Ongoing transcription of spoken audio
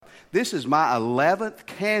This is my 11th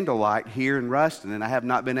candlelight here in Ruston, and I have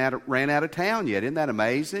not ran out of town yet. Isn't that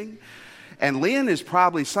amazing? And Lynn has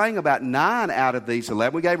probably sang about 9 out of these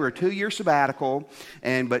 11. We gave her a 2-year sabbatical,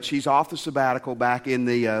 but she's off the sabbatical back in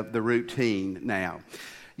the routine now.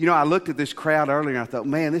 You know, I looked at this crowd earlier and I thought,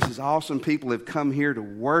 man, this is awesome. People have come here to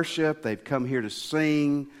worship. They've come here to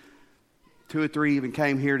sing. 2 or 3 even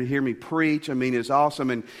came here to hear me preach. I mean, it's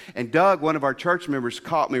awesome. And Doug, one of our church members,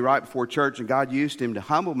 caught me right before church, and God used him to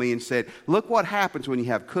humble me and said, look what happens when you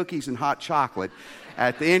have cookies and hot chocolate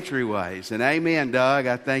at the entryways. And amen, Doug.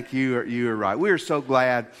 I think you are right. We are so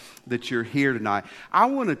glad that you're here tonight. I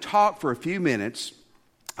want to talk for a few minutes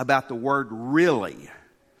about the word really.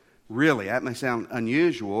 Really, that may sound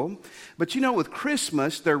unusual. But you know, with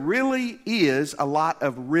Christmas, there really is a lot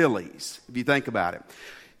of reallys, if you think about it.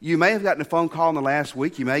 You may have gotten a phone call in the last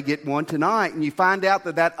week. You may get one tonight, and you find out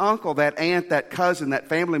that uncle, that aunt, that cousin, that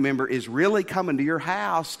family member is really coming to your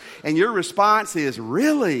house, and your response is,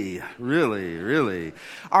 really, really, really.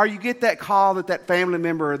 Or you get that call that family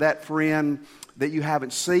member or that friend that you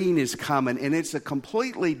haven't seen is coming, and it's a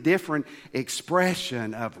completely different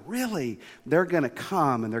expression of really, they're going to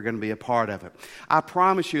come and they're going to be a part of it. I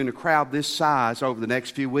promise you, in a crowd this size over the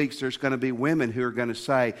next few weeks, there's going to be women who are going to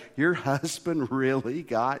say, your husband really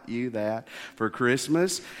got you that for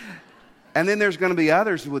Christmas? And then there's going to be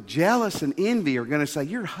others with jealous and envy are going to say,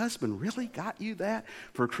 your husband really got you that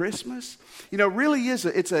for Christmas? You know, really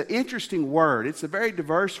it's an interesting word. It's a very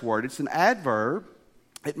diverse word. It's an adverb.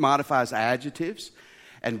 It modifies adjectives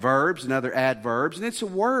and verbs and other adverbs. And it's a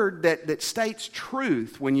word that states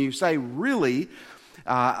truth. When you say really,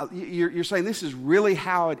 you're saying this is really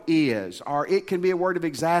how it is. Or it can be a word of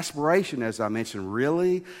exasperation, as I mentioned,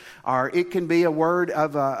 really. Or it can be a word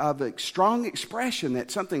of a strong expression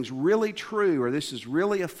that something's really true or this is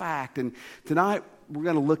really a fact. And tonight we're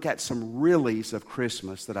going to look at some reallys of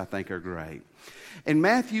Christmas that I think are great. In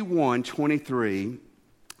Matthew 1:23,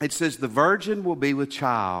 it says, the virgin will be with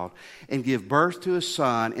child and give birth to a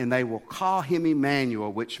son, and they will call him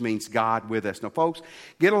Emmanuel, which means God with us. Now, folks,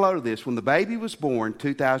 get a load of this. When the baby was born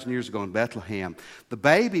 2,000 years ago in Bethlehem, the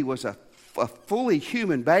baby was a fully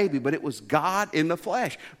human baby, but it was God in the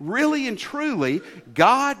flesh. Really and truly,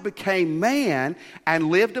 God became man and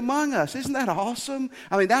lived among us. Isn't that awesome?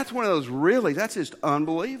 I mean, that's one of those really, that's just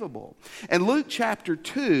unbelievable. And Luke chapter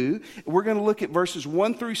 2, we're going to look at verses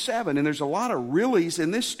 1 through 7, and there's a lot of reallys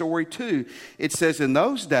in this story too. It says, in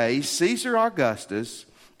those days, Caesar Augustus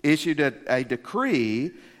issued a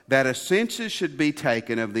decree that a census should be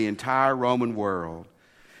taken of the entire Roman world.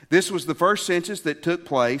 This was the first census that took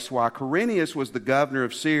place while Quirinius was the governor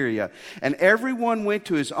of Syria. And everyone went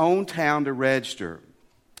to his own town to register.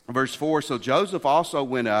 Verse 4, so Joseph also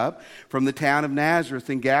went up from the town of Nazareth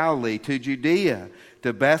in Galilee to Judea,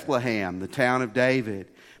 to Bethlehem, the town of David,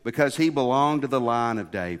 because he belonged to the line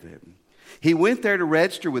of David. He went there to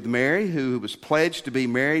register with Mary, who was pledged to be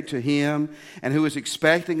married to him and who was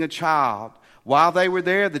expecting a child. While they were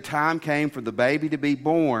there, the time came for the baby to be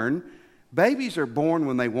born. Babies are born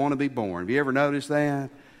when they want to be born. Have you ever noticed that?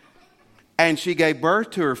 And she gave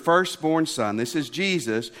birth to her firstborn son. This is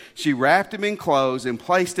Jesus. She wrapped him in clothes and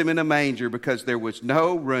placed him in a manger because there was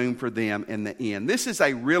no room for them in the inn. This is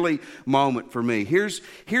a really moment for me. Here's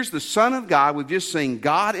the Son of God. We've just seen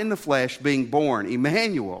God in the flesh being born,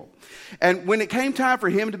 Emmanuel. And when it came time for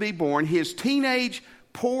him to be born, his teenage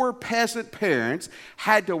poor peasant parents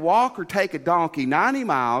had to walk or take a donkey 90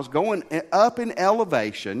 miles going up in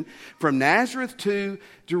elevation from Nazareth to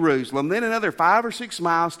Jerusalem, then another 5 or 6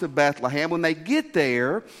 miles to Bethlehem. When they get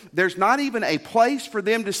there, there's not even a place for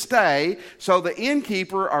them to stay. So the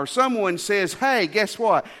innkeeper or someone says, hey, guess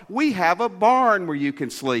what? We have a barn where you can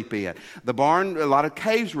sleep in. The barn, a lot of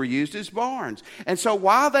caves were used as barns. And so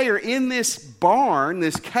while they are in this barn,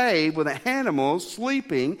 this cave with the animals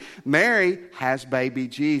sleeping, Mary has baby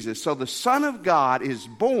Jesus. So the Son of God is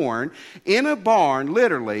born in a barn,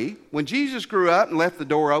 literally. When Jesus grew up and left the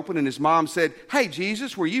door open and his mom said, hey,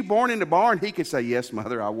 Jesus, were you born in a barn? He could say, yes,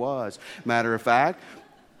 mother, I was, matter of fact.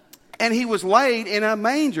 And he was laid in a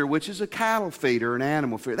manger, which is a cattle feeder, an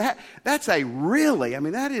animal feeder. That's a really, I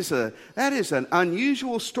mean, that is an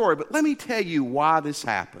unusual story. But let me tell you why this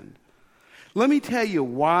happened. Let me tell you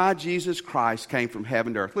why Jesus Christ came from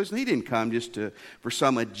heaven to earth. Listen, he didn't come just for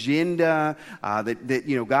some agenda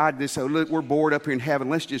that God just said, look, we're bored up here in heaven.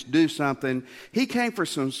 Let's just do something. He came for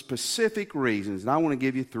some specific reasons, and I want to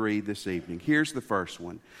give you 3 this evening. Here's the first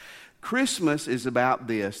one. Christmas is about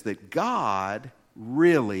this, that God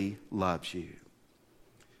really loves you.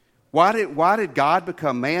 Why did God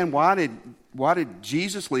become man? Why did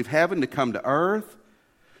Jesus leave heaven to come to earth?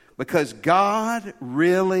 Because God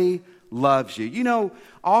really loves you. You know,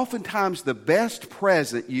 oftentimes the best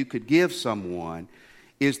present you could give someone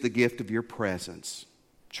is the gift of your presence.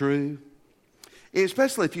 True?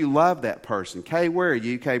 Especially if you love that person. Kay, where are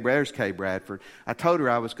you? Kay, there's Kay Bradford. I told her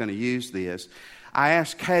I was going to use this. I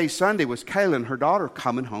asked Kay Sunday, was Kayla and her daughter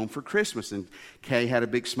coming home for Christmas? And Kay had a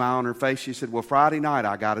big smile on her face. She said, well, Friday night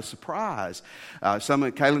I got a surprise. Some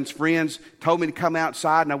of Kaylin's friends told me to come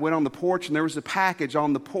outside, and I went on the porch, and there was a package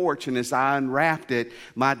on the porch. And as I unwrapped it,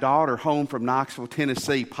 my daughter, home from Knoxville,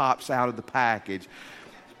 Tennessee, pops out of the package.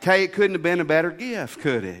 Kay, it couldn't have been a better gift,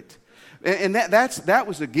 could it? And that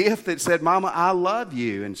was a gift that said, Mama, I love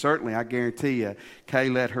you. And certainly, I guarantee you, Kay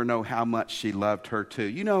let her know how much she loved her too.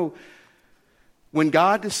 You know, when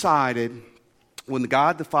God the Father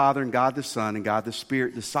and God the Son and God the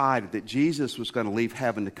Spirit decided that Jesus was going to leave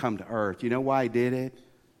heaven to come to earth, you know why He did it?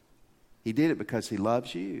 He did it because He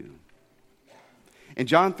loves you. In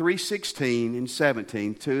John 3:16 and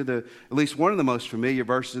 17, at least one of the most familiar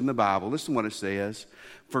verses in the Bible, listen to what it says.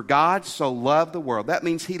 For God so loved the world. That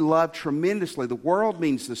means He loved tremendously. The world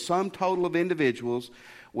means the sum total of individuals,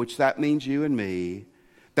 which that means you and me,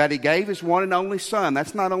 that He gave His one and only Son.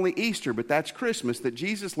 That's not only Easter, but that's Christmas, that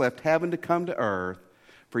Jesus left heaven to come to earth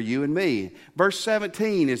for you and me. Verse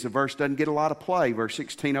 17 is a verse that doesn't get a lot of play. Verse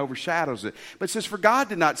 16 overshadows it. But it says, for God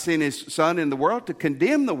did not send His Son in the world to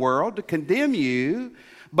condemn the world, to condemn you,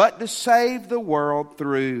 but to save the world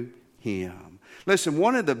through Him. Listen,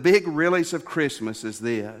 one of the big reallys of Christmas is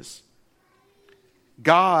this.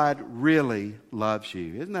 God really loves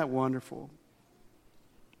you. Isn't that wonderful?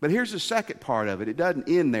 But here's the second part of it. It doesn't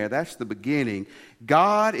end there. That's the beginning.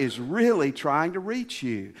 God is really trying to reach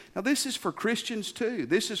you. Now, this is for Christians too.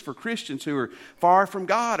 This is for Christians who are far from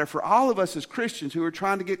God, or for all of us as Christians who are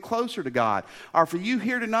trying to get closer to God, or for you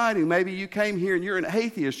here tonight who maybe you came here and you're an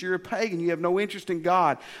atheist, you're a pagan, you have no interest in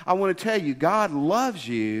God. I want to tell you, God loves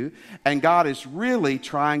you, and God is really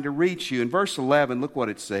trying to reach you. In verse 11, look what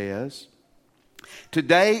it says.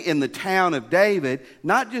 Today in the town of David,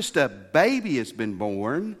 not just a baby has been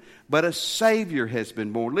born, but a Savior has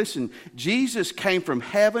been born. Listen, Jesus came from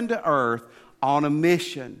heaven to earth on a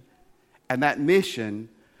mission, and that mission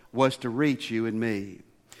was to reach you and me.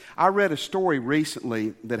 I read a story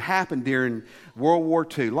recently that happened during World War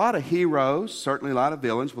II. A lot of heroes, certainly a lot of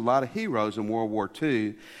villains, but a lot of heroes in World War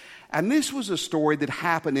II. And this was a story that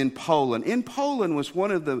happened in Poland. In Poland was one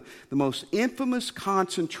of the most infamous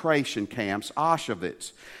concentration camps,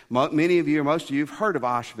 Auschwitz. Many of you, or most of you, have heard of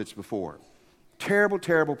Auschwitz before. Terrible,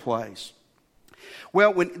 terrible place.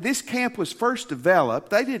 Well, when this camp was first developed,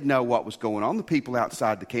 they didn't know what was going on, the people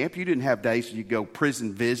outside the camp. You didn't have days you go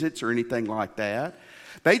prison visits or anything like that.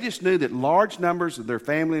 They just knew that large numbers of their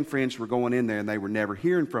family and friends were going in there, and they were never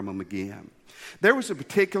hearing from them again. There was a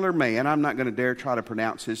particular man, I'm not going to dare try to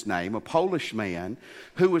pronounce his name, a Polish man,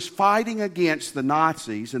 who was fighting against the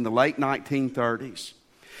Nazis in the late 1930s.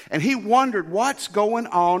 And he wondered what's going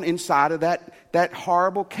on inside of that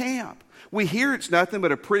horrible camp. We hear it's nothing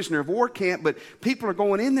but a prisoner of war camp, but people are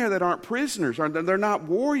going in there that aren't prisoners. They're not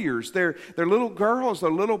warriors. They're little girls.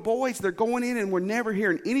 They're little boys. They're going in, and we're never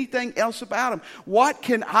hearing anything else about them. What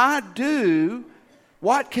can I do?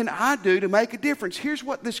 What can I do to make a difference? Here's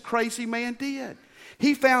what this crazy man did.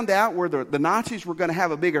 He found out where the Nazis were going to have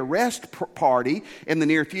a big arrest party in the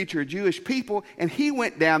near future of Jewish people, and he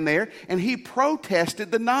went down there and he protested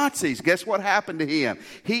the Nazis. Guess what happened to him?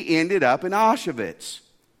 He ended up in Auschwitz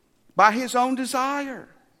by his own desire.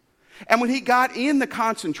 And when he got in the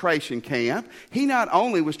concentration camp, he not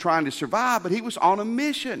only was trying to survive, but he was on a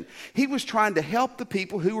mission. He was trying to help the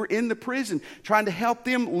people who were in the prison, trying to help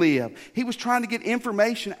them live. He was trying to get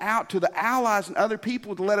information out to the allies and other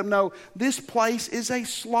people to let them know this place is a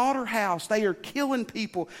slaughterhouse. They are killing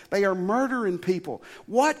people. They are murdering people.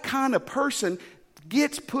 What kind of person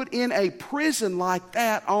gets put in a prison like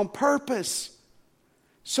that on purpose?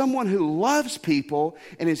 Someone who loves people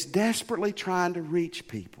and is desperately trying to reach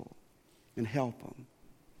people and help them.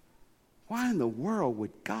 Why in the world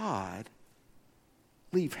would God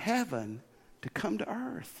leave heaven to come to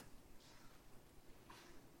earth?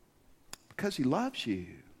 Because He loves you.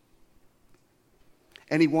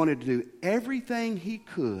 And He wanted to do everything He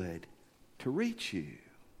could to reach you.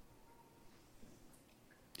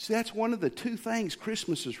 See, that's one of the two things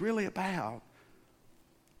Christmas is really about.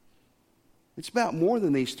 It's about more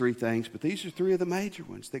than these three things, but these are three of the major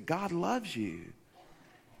ones. That God loves you.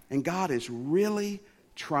 And God is really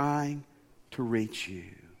trying to reach you.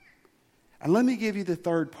 And let me give you the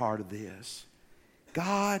third part of this.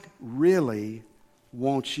 God really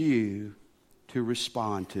wants you to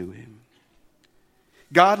respond to Him.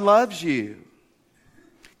 God loves you.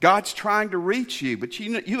 God's trying to reach you. But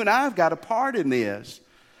you and I have got a part in this.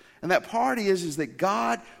 And that part is that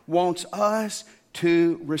God wants us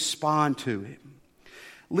to respond to Him.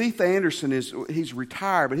 Leith Anderson, he's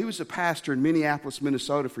retired, but he was a pastor in Minneapolis,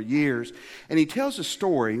 Minnesota for years. And he tells a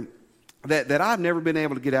story that I've never been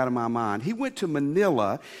able to get out of my mind. He went to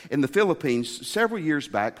Manila in the Philippines several years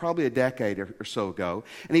back, probably a decade or so ago,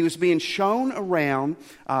 and he was being shown around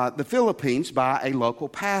the Philippines by a local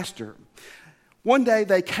pastor. One day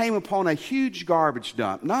they came upon a huge garbage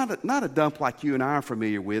dump, not a dump like you and I are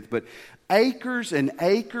familiar with, but acres and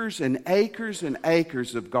acres and acres and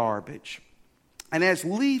acres of garbage. And as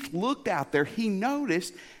Leith looked out there, he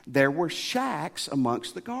noticed there were shacks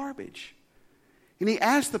amongst the garbage. And he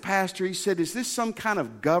asked the pastor, he said, is this some kind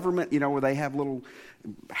of government, where they have little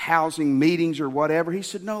housing meetings or whatever? He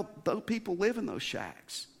said, no, those people live in those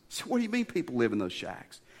shacks. So what do you mean people live in those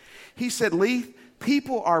shacks? He said, Leith,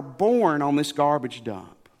 people are born on this garbage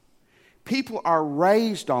dump. People are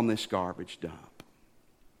raised on this garbage dump.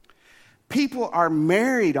 People are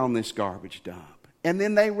married on this garbage dump. And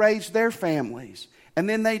then they raise their families. And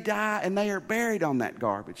then they die and they are buried on that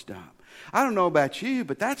garbage dump. I don't know about you,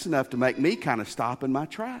 but that's enough to make me kind of stop in my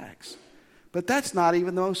tracks. But that's not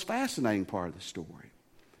even the most fascinating part of the story.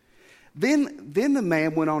 Then the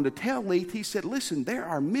man went on to tell Leith, he said, listen, there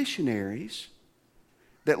are missionaries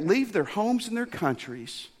that leave their homes and their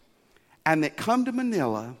countries and that come to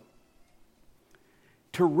Manila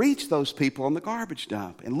to reach those people on the garbage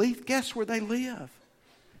dump. And Leith, guess where they live?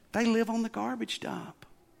 They live on the garbage dump.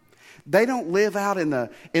 They don't live out in the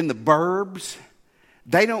burbs.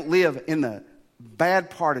 They don't live in the bad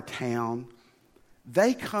part of town.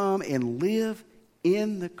 They come and live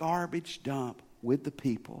in the garbage dump with the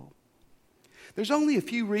people. There's only a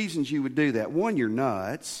few reasons you would do that. One, you're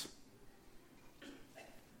nuts.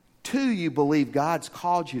 Two, you believe God's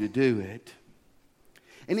called you to do it.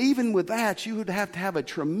 And even with that, you would have to have a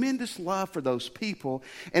tremendous love for those people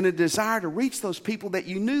and a desire to reach those people that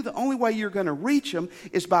you knew the only way you're going to reach them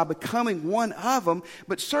is by becoming one of them.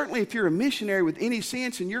 But certainly if you're a missionary with any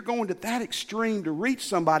sense and you're going to that extreme to reach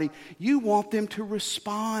somebody, you want them to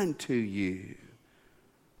respond to you.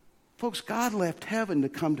 Folks, God left heaven to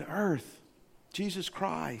come to earth. Jesus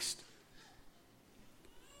Christ.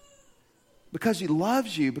 Because He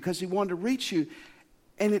loves you, because He wanted to reach you.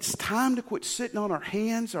 And it's time to quit sitting on our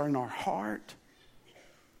hands or in our heart.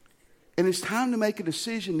 And it's time to make a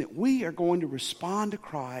decision that we are going to respond to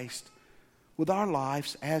Christ with our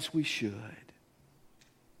lives as we should.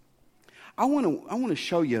 I want to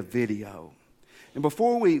show you a video. And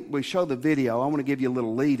before we show the video, I want to give you a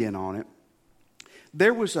little lead in on it.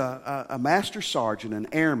 There was a master sergeant, an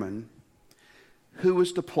airman, who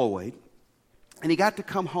was deployed. And he got to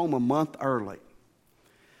come home a month early.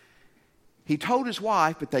 He told his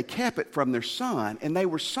wife, but they kept it from their son, and they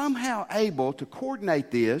were somehow able to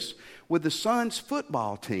coordinate this with the son's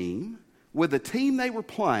football team, with the team they were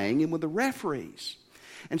playing, and with the referees.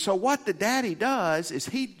 And so what the daddy does is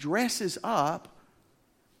he dresses up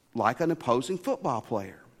like an opposing football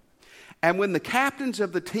player. And when the captains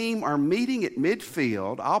of the team are meeting at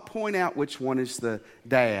midfield, I'll point out which one is the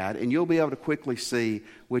dad, and you'll be able to quickly see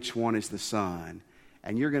which one is the son.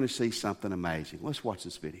 And you're going to see something amazing. Let's watch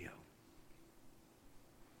this video.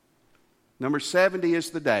 Number 70 is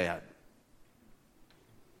the dad.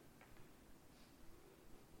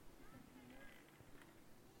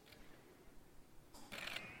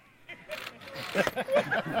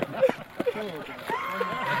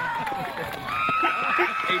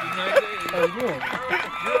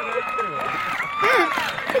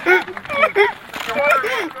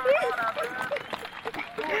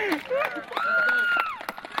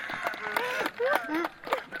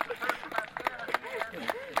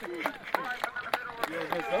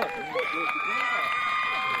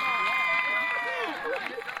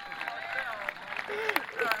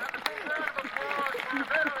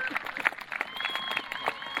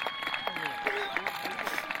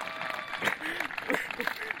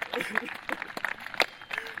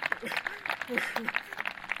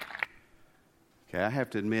 Okay, I have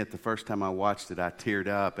to admit, the first time I watched it, I teared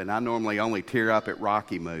up, and I normally only tear up at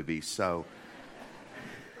Rocky movies, so...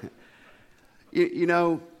 you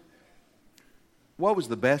know, what was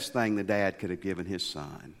the best thing the dad could have given his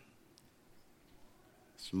son?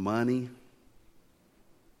 Some money,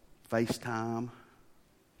 FaceTime,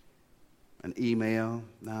 an email.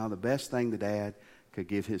 No, the best thing the dad could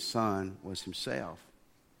give his son was himself,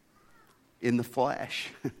 in the flesh.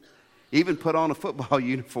 Even put on a football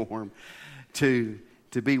uniform to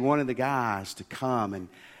be one of the guys to come. And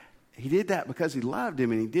he did that because he loved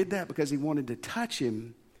him, and he did that because he wanted to touch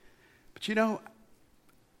him. But you know,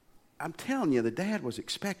 I'm telling you, the dad was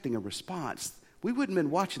expecting a response. We wouldn't have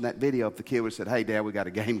been watching that video if the kid would have said, "Hey, Dad, we got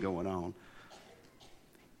a game going on."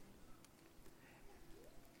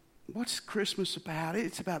 What's Christmas about?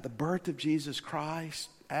 It's about the birth of Jesus Christ.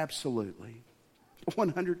 Absolutely.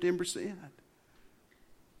 110%.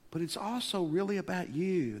 But it's also really about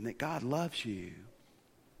you and that God loves you.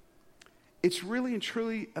 It's really and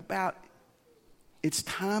truly about, it's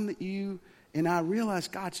time that you and I realize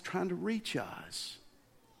God's trying to reach us.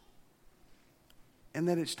 And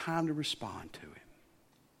that it's time to respond to Him.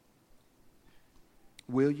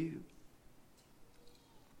 Will you?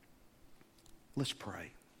 Let's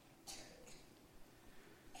pray.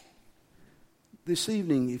 This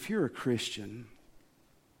evening, if you're a Christian,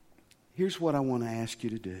 here's what I want to ask you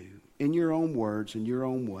to do. In your own words, in your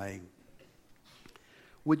own way.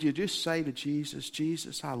 Would you just say to Jesus,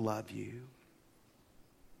 "Jesus, I love you.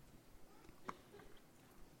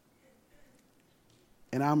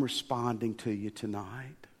 And I'm responding to you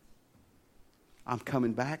tonight. I'm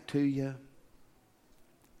coming back to you.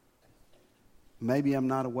 Maybe I'm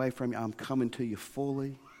not away from you. I'm coming to you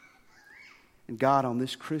fully. And God, on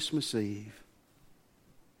this Christmas Eve,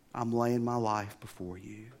 I'm laying my life before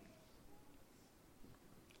you."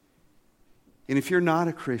 And if you're not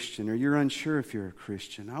a Christian or you're unsure if you're a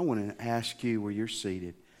Christian, I want to ask you where you're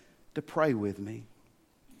seated to pray with me.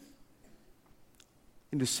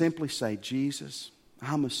 And to simply say, "Jesus,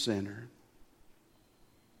 I'm a sinner.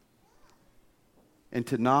 And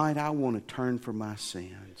tonight I want to turn from my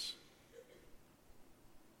sins.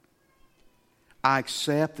 I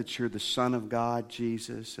accept that you're the Son of God,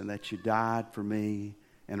 Jesus, and that you died for me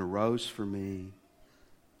and arose for me.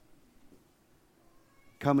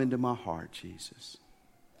 Come into my heart, Jesus.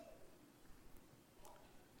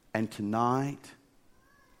 And tonight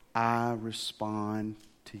I respond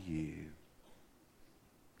to you.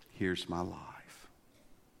 Here's my life."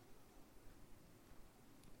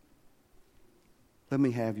 Let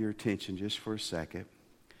me have your attention just for a second.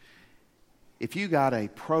 If you got a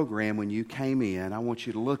program when you came in, I want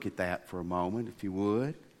you to look at that for a moment, if you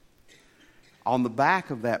would. On the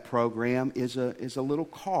back of that program is a little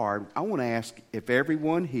card. I want to ask if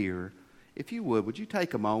everyone here, if you would you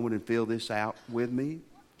take a moment and fill this out with me?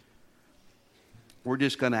 We're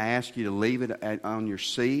just going to ask you to leave it on your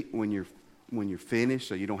seat when you're finished,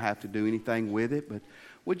 so you don't have to do anything with it. But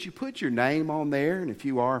would you put your name on there? And if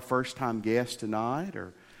you are a first-time guest tonight,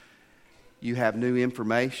 or you have new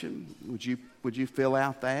information, would you fill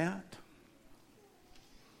out that?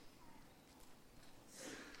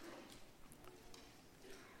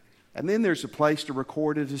 And then there's a place to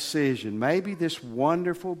record a decision. Maybe this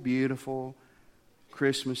wonderful, beautiful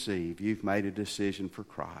Christmas Eve, you've made a decision for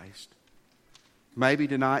Christ. Maybe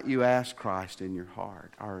tonight you ask Christ in your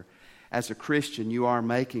heart. Or as a Christian, you are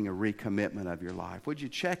making a recommitment of your life. Would you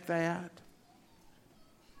check that?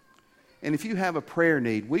 And if you have a prayer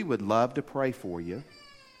need, we would love to pray for you.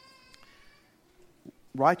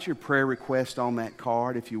 Write your prayer request on that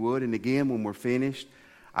card if you would. And again, when we're finished,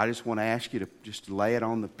 I just want to ask you to just lay it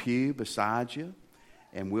on the pew beside you,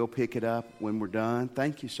 and we'll pick it up when we're done.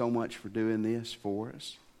 Thank you so much for doing this for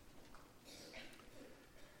us.